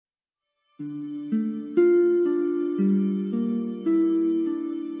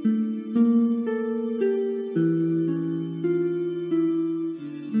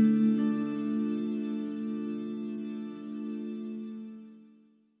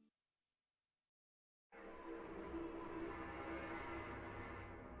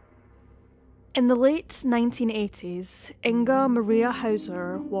In the late 1980s, Inga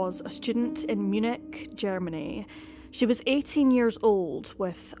Maria-Hauser was a student in Munich, Germany. She was 18 years old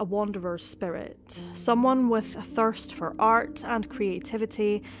with a wanderer's spirit, someone with a thirst for art and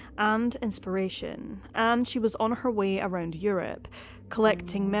creativity and inspiration, and she was on her way around Europe,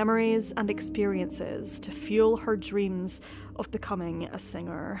 collecting memories and experiences to fuel her dreams of becoming a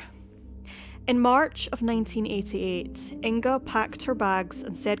singer. In March of 1988, Inga packed her bags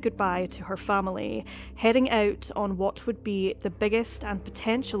and said goodbye to her family, heading out on what would be the biggest and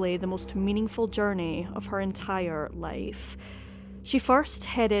potentially the most meaningful journey of her entire life. She first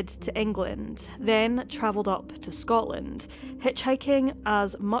headed to England, then travelled up to Scotland, hitchhiking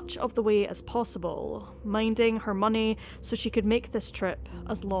as much of the way as possible, minding her money so she could make this trip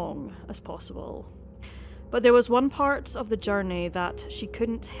as long as possible. But there was one part of the journey that she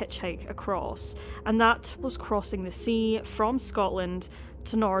couldn't hitchhike across, and that was crossing the sea from Scotland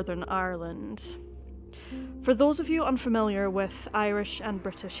to Northern Ireland. For those of you unfamiliar with Irish and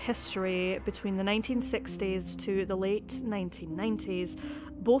British history, between the 1960s to the late 1990s,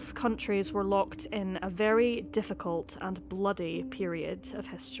 both countries were locked in a very difficult and bloody period of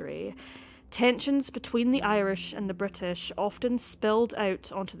history. Tensions between the Irish and the British often spilled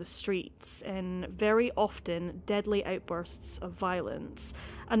out onto the streets in very often deadly outbursts of violence,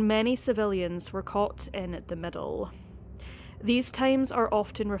 and many civilians were caught in the middle. These times are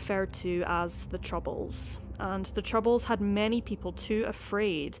often referred to as the Troubles, and the Troubles had many people too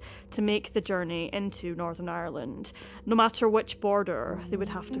afraid to make the journey into Northern Ireland, no matter which border they would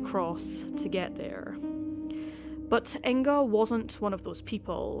have to cross to get there. But Inga wasn't one of those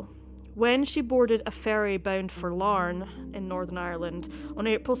people. When she boarded a ferry bound for Larne in Northern Ireland on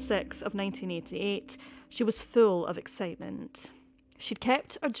April 6th of 1988, she was full of excitement. She'd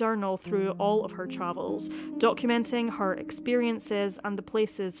kept a journal through all of her travels, documenting her experiences and the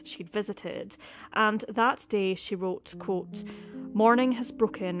places she'd visited, and that day she wrote, quote, "Morning has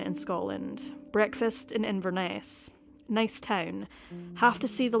broken in Scotland, breakfast in Inverness, nice town, have to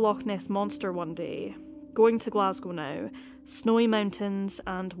see the Loch Ness Monster one day, going to Glasgow now, snowy mountains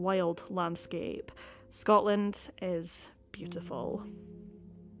and wild landscape. Scotland is beautiful."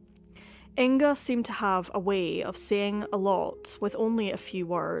 Inga seemed to have a way of saying a lot with only a few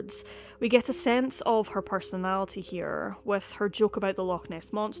words. We get a sense of her personality here, with her joke about the Loch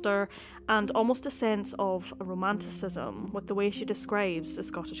Ness Monster, and almost a sense of a romanticism with the way she describes the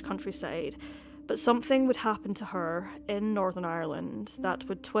Scottish countryside. But something would happen to her in Northern Ireland that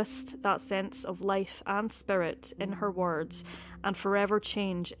would twist that sense of life and spirit in her words and forever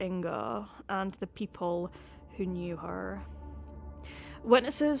change Inga and the people who knew her.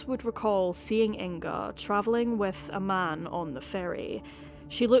 Witnesses would recall seeing Inga travelling with a man on the ferry.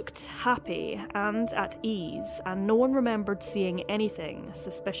 She looked happy and at ease, and no one remembered seeing anything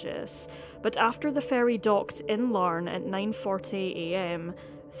suspicious. But after the ferry docked in Larne at 9:40 a.m,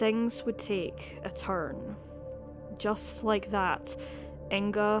 things would take a turn. Just like that,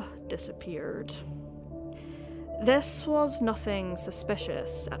 Inga disappeared. This was nothing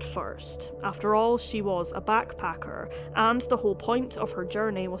suspicious at first. After all, she was a backpacker, and the whole point of her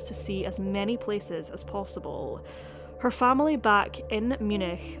journey was to see as many places as possible. Her family back in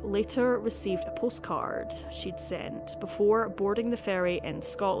Munich later received a postcard she'd sent before boarding the ferry in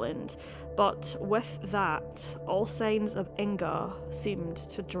Scotland, but with that, all signs of Inga seemed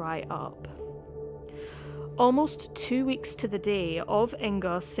to dry up. Almost 2 weeks to the day of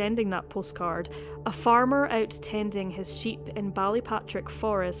Inga sending that postcard, a farmer out tending his sheep in Ballypatrick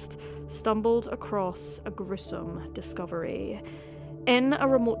Forest stumbled across a gruesome discovery. In a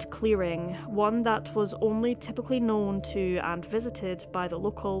remote clearing, one that was only typically known to and visited by the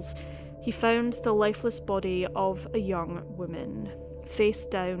locals, he found the lifeless body of a young woman, face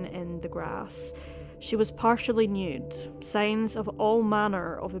down in the grass. She was partially nude, signs of all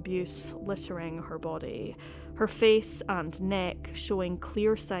manner of abuse littering her body, her face and neck showing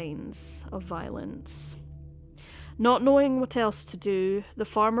clear signs of violence. Not knowing what else to do, the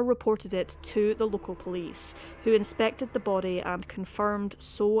farmer reported it to the local police, who inspected the body and confirmed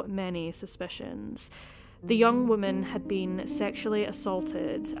so many suspicions. The young woman had been sexually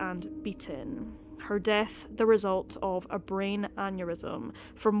assaulted and beaten. Her death the result of a brain aneurysm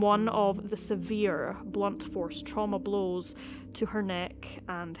from one of the severe blunt force trauma blows to her neck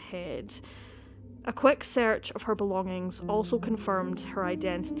and head. A quick search of her belongings also confirmed her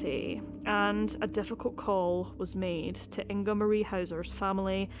identity, and a difficult call was made to Inga maria-hauser's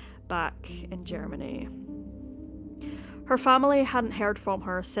family back in Germany. Her family hadn't heard from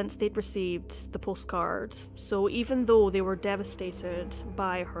her since they'd received the postcard, so even though they were devastated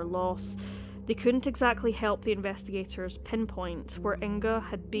by her loss, they couldn't exactly help the investigators pinpoint where Inga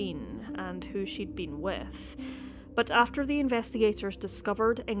had been and who she'd been with. But after the investigators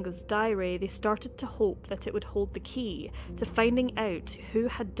discovered Inga's diary, they started to hope that it would hold the key to finding out who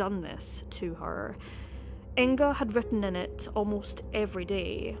had done this to her. Inga had written in it almost every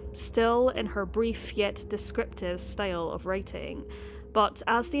day, still in her brief yet descriptive style of writing. But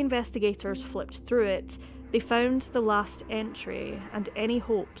as the investigators flipped through it, they found the last entry, and any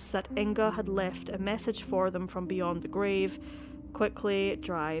hopes that Inga had left a message for them from beyond the grave quickly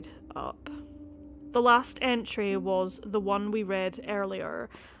dried up. The last entry was the one we read earlier,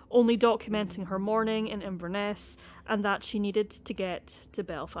 only documenting her morning in Inverness and that she needed to get to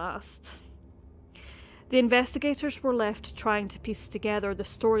Belfast. The investigators were left trying to piece together the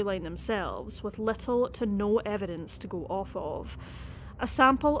storyline themselves, with little to no evidence to go off of. A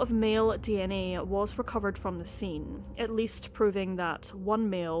sample of male DNA was recovered from the scene, at least proving that one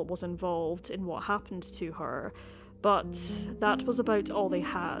male was involved in what happened to her, but that was about all they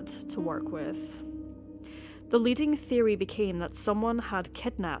had to work with. The leading theory became that someone had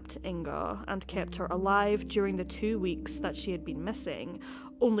kidnapped Inga and kept her alive during the 2 weeks that she had been missing,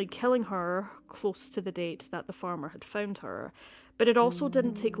 only killing her close to the date that the farmer had found her. But it also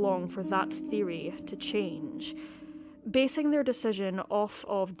didn't take long for that theory to change. Basing their decision off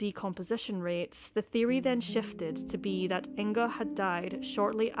of decomposition rates, the theory then shifted to be that Inga had died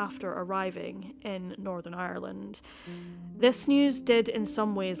shortly after arriving in Northern Ireland. This news did in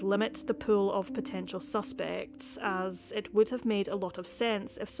some ways limit the pool of potential suspects, as it would have made a lot of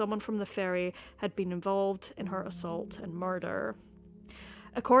sense if someone from the ferry had been involved in her assault and murder.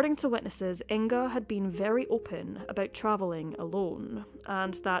 According to witnesses, Inga had been very open about travelling alone,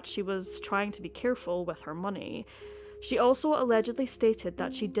 and that she was trying to be careful with her money. She also allegedly stated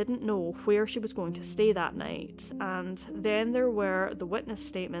that she didn't know where she was going to stay that night, and then there were the witness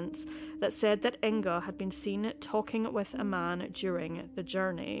statements that said that Inga had been seen talking with a man during the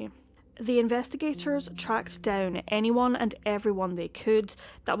journey. The investigators tracked down anyone and everyone they could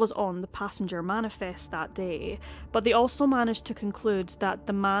that was on the passenger manifest that day, but they also managed to conclude that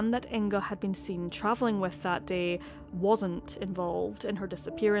the man that Inga had been seen travelling with that day wasn't involved in her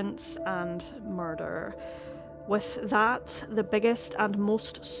disappearance and murder. With that, the biggest and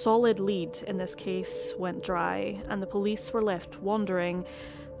most solid lead in this case went dry, and the police were left wondering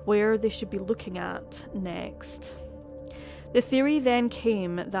where they should be looking at next. The theory then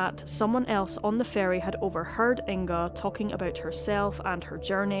came that someone else on the ferry had overheard Inga talking about herself and her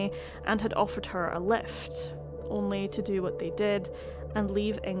journey and had offered her a lift, only to do what they did and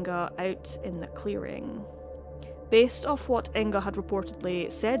leave Inga out in the clearing. Based off what Inga had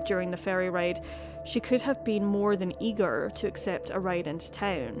reportedly said during the ferry ride, she could have been more than eager to accept a ride into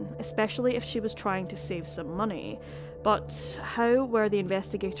town, especially if she was trying to save some money. But how were the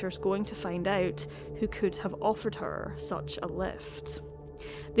investigators going to find out who could have offered her such a lift?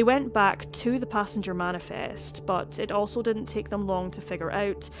 They went back to the passenger manifest, but it also didn't take them long to figure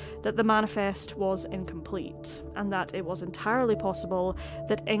out that the manifest was incomplete, and that it was entirely possible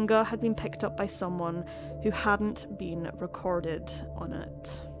that Inga had been picked up by someone who hadn't been recorded on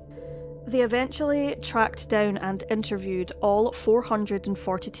it. They eventually tracked down and interviewed all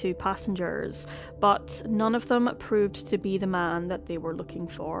 442 passengers, but none of them proved to be the man that they were looking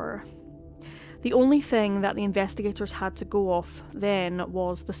for. The only thing that the investigators had to go off then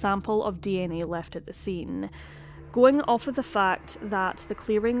was the sample of DNA left at the scene. Going off of the fact that the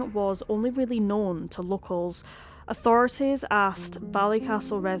clearing was only really known to locals, authorities asked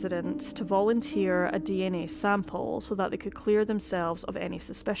Ballycastle residents to volunteer a DNA sample so that they could clear themselves of any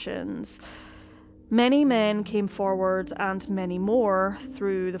suspicions. Many men came forward, and many more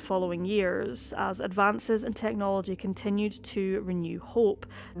through the following years, as advances in technology continued to renew hope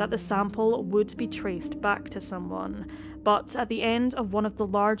that the sample would be traced back to someone. But at the end of one of the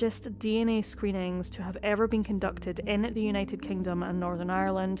largest DNA screenings to have ever been conducted in the United Kingdom and Northern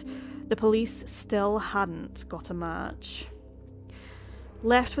Ireland, the police still hadn't got a match.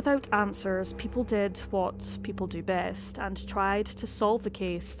 Left without answers, people did what people do best and tried to solve the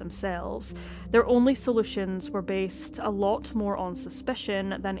case themselves. Their only solutions were based a lot more on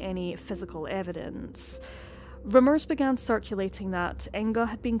suspicion than any physical evidence. Rumours began circulating that Inga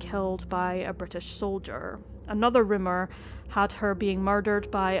had been killed by a British soldier. Another rumour had her being murdered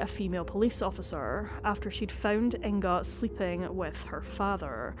by a female police officer after she'd found Inga sleeping with her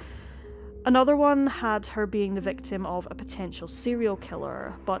father. Another one had her being the victim of a potential serial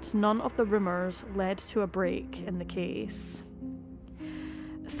killer, but none of the rumours led to a break in the case.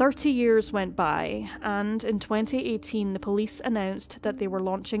 30 years went by, and in 2018 the police announced that they were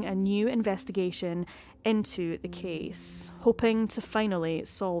launching a new investigation into the case, hoping to finally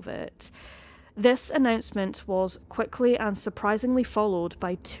solve it. This announcement was quickly and surprisingly followed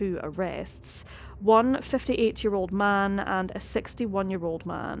by 2 arrests, one 58-year-old man and a 61-year-old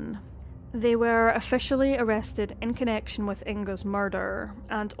man. They were officially arrested in connection with Inga's murder,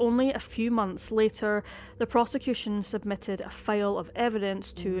 and only a few months later, the prosecution submitted a file of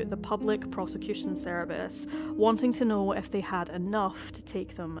evidence to the Public Prosecution Service, wanting to know if they had enough to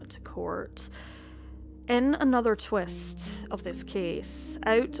take them to court. In another twist of this case,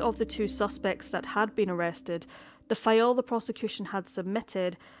 out of the 2 suspects that had been arrested, the file the prosecution had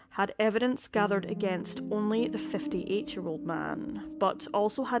submitted had evidence gathered against only the 58-year-old man, but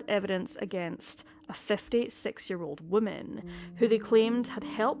also had evidence against a 56-year-old woman, who they claimed had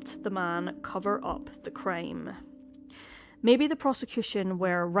helped the man cover up the crime. Maybe the prosecution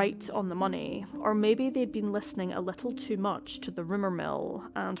were right on the money, or maybe they'd been listening a little too much to the rumour mill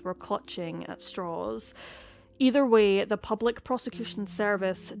and were clutching at straws. Either way, the Public Prosecution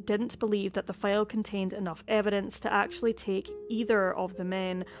Service didn't believe that the file contained enough evidence to actually take either of the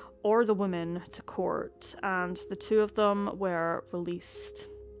men or the women to court, and the 2 of them were released.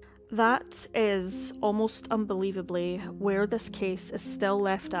 That is, almost unbelievably, where this case is still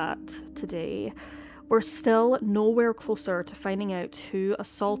left at today. We're still nowhere closer to finding out who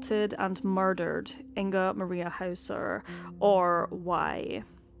assaulted and murdered Inga maria-hauser, or why.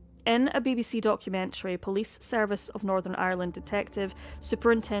 In a BBC documentary, Police Service of Northern Ireland Detective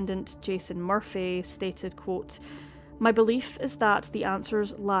Superintendent Jason Murphy stated, quote, "My belief is that the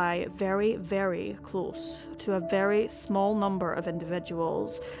answers lie very, very close to a very small number of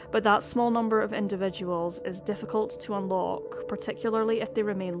individuals, but that small number of individuals is difficult to unlock, particularly if they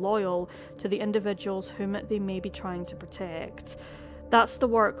remain loyal to the individuals whom they may be trying to protect. That's the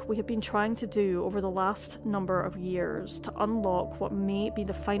work we have been trying to do over the last number of years, to unlock what may be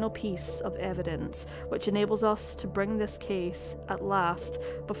the final piece of evidence which enables us to bring this case, at last,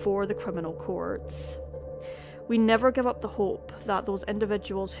 before the criminal courts. We never give up the hope that those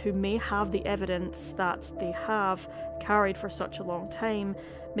individuals who may have the evidence that they have carried for such a long time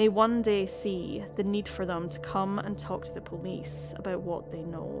may one day see the need for them to come and talk to the police about what they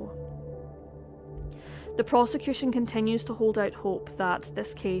know." The prosecution continues to hold out hope that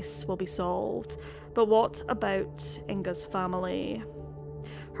this case will be solved, but what about Inga's family?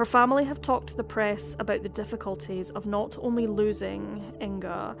 Her family have talked to the press about the difficulties of not only losing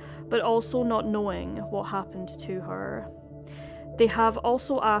Inga, but also not knowing what happened to her. They have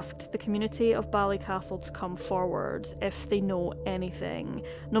also asked the community of Ballycastle to come forward if they know anything,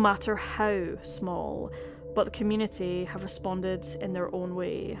 no matter how small, but the community have responded in their own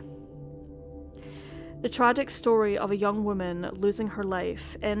way. The tragic story of a young woman losing her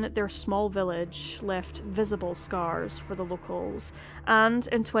life in their small village left visible scars for the locals, and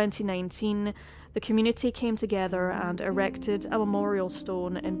in 2019, the community came together and erected a memorial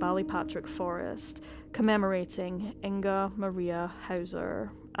stone in Ballypatrick Forest, commemorating Inga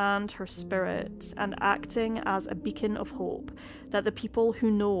maria-hauser and her spirit, and acting as a beacon of hope that the people who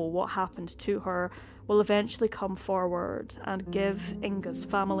know what happened to her will eventually come forward and give Inga's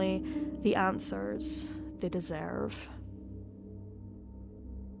family the answers they deserve.